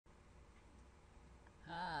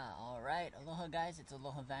Alright, aloha guys, it's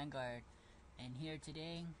ALOha Vanguard, and here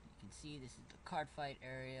today, you can see this is the Cardfight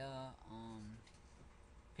area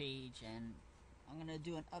page, and I'm gonna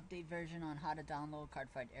do an update version on how to download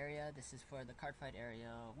Cardfight area. This is for the Cardfight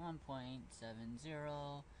area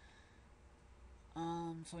 1.70.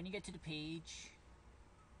 So when you get to the page,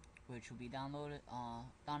 which will be downloaded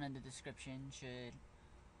down in the description, should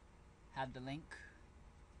have the link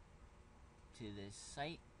to this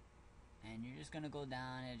site, and you're just gonna go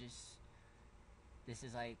down and this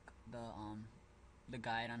is like the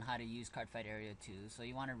guide on how to use Cardfight Area 2. So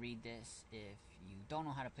you want to read this if you don't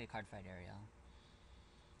know how to play Cardfight Area.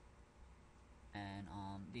 And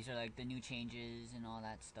these are like the new changes and all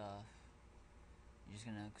that stuff. You're just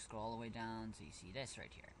gonna scroll all the way down so you see this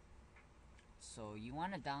right here. So you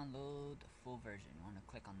want to download the full version. You want to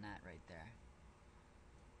click on that right there.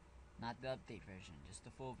 Not the update version, just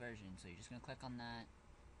the full version. So you're just gonna click on that.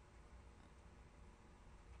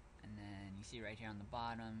 And then you see right here on the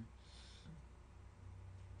bottom,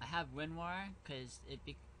 I have Winrar because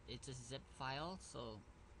it's a zip file, so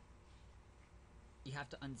you have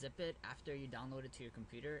to unzip it after you download it to your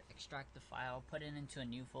computer, extract the file, put it into a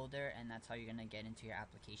new folder, and that's how you're gonna get into your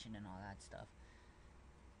application and all that stuff.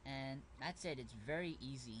 And that's it. It's very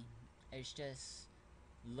easy. It's just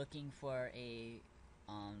looking for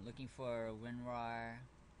Winrar.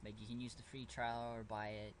 Like, you can use the free trial or buy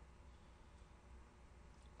it.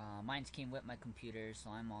 Mine came with my computer, so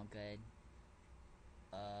I'm all good.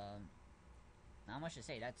 Not much to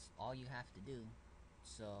say. That's all you have to do.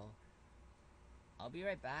 So I'll be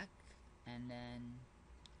right back, and then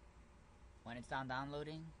when it's done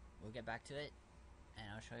downloading, we'll get back to it, and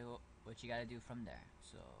I'll show you what you gotta do from there.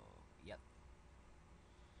 So yep.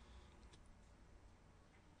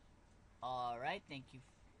 Alright, thank you.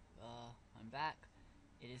 I'm back.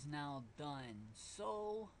 It is now done.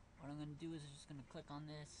 So what I'm gonna do is just gonna click on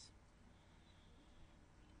this.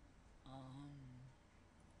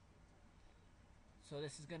 So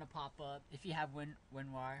this is gonna pop up if you have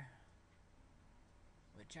Winrar,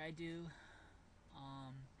 which I do.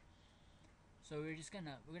 So we're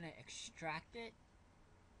gonna extract it.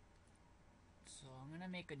 So I'm gonna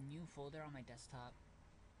make a new folder on my desktop.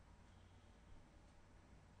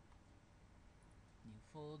 New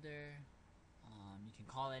folder. You can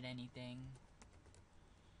call it anything.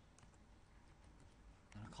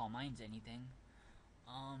 I'm gonna call mine's anything.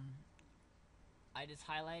 I just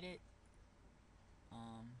highlight it.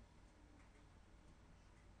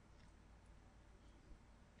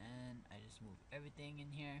 And I just move everything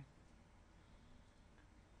in here.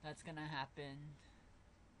 That's gonna happen.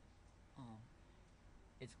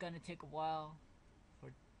 It's gonna take a while for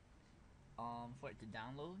it to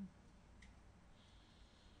download,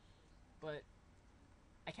 but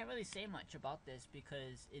I can't really say much about this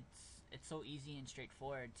because it's so easy and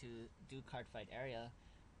straightforward to do Cardfight Area.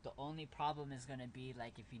 The only problem is gonna be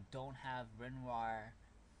like if you don't have Winrar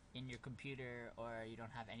in your computer or you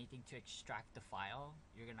don't have anything to extract the file,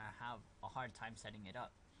 you're gonna have a hard time setting it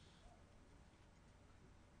up.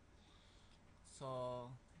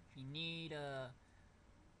 So if you need a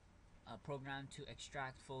program to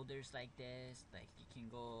extract folders like this, like, you can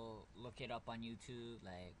go look it up on YouTube,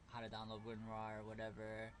 like how to download Winrar or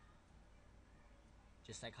whatever,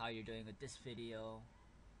 just like how you're doing with this video.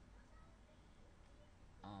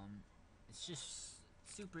 It's just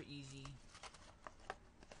super easy.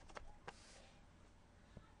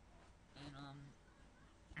 And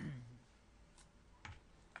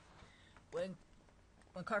when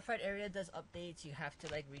Cardfight Area does updates, you have to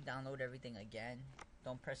like re-download everything again.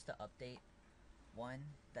 Don't press the update one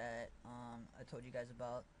that I told you guys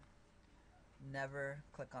about. Never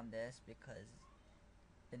click on this because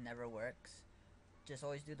it never works. Just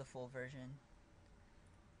always do the full version.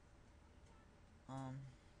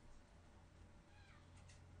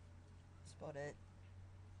 That's about it.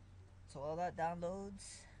 So while that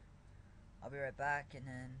downloads, I'll be right back, and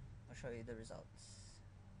then I'll show you the results.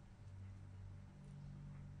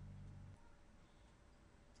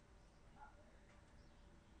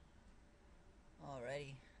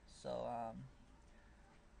 Alrighty, so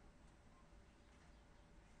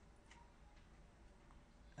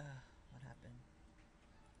what happened?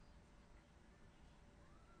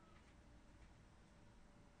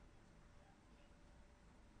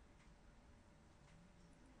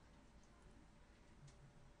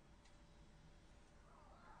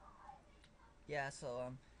 Yeah,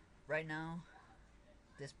 so right now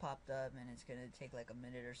this popped up, and it's gonna take like a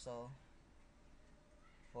minute or so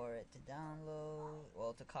for it to download,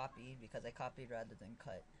 well, to copy, because I copied rather than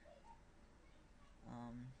cut.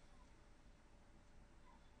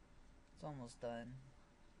 It's almost done,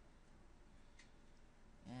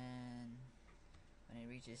 and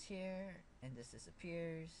reaches here and this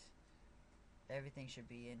disappears. Everything should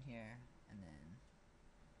be in here, and then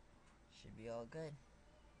should be all good.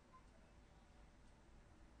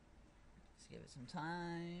 Let's give it some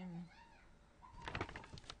time.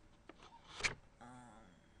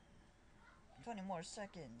 20 more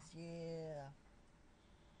seconds, yeah.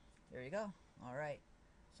 There you go. Alright,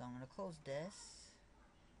 so I'm going to close this,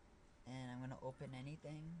 and I'm going to open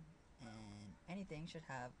anything, and anything should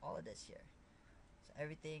have all of this here. So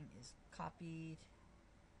everything is copied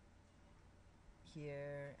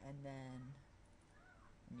here, and then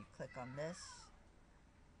when you click on this,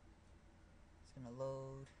 it's going to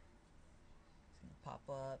load, it's going to pop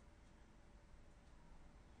up.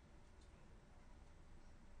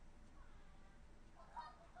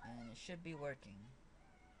 And it should be working.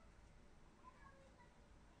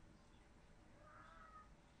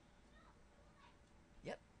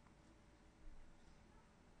 Yep.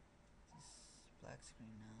 This black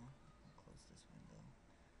screen now. I'll close this window.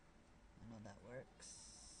 I know that works.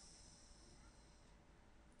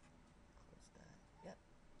 Close that. Yep.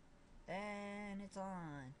 And it's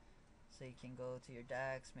on. So you can go to your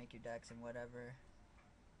DAX, make your DAX and whatever.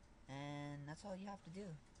 And that's all you have to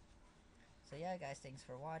do. So yeah, guys, thanks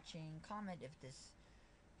for watching. Comment if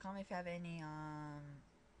you have any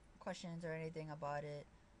questions or anything about it.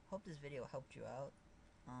 Hope this video helped you out.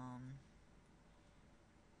 And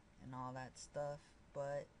all that stuff.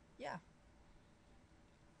 But yeah.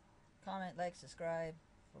 Comment, like, subscribe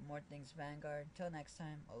for more things Vanguard. Till next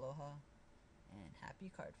time, aloha and happy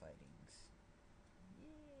card fightings.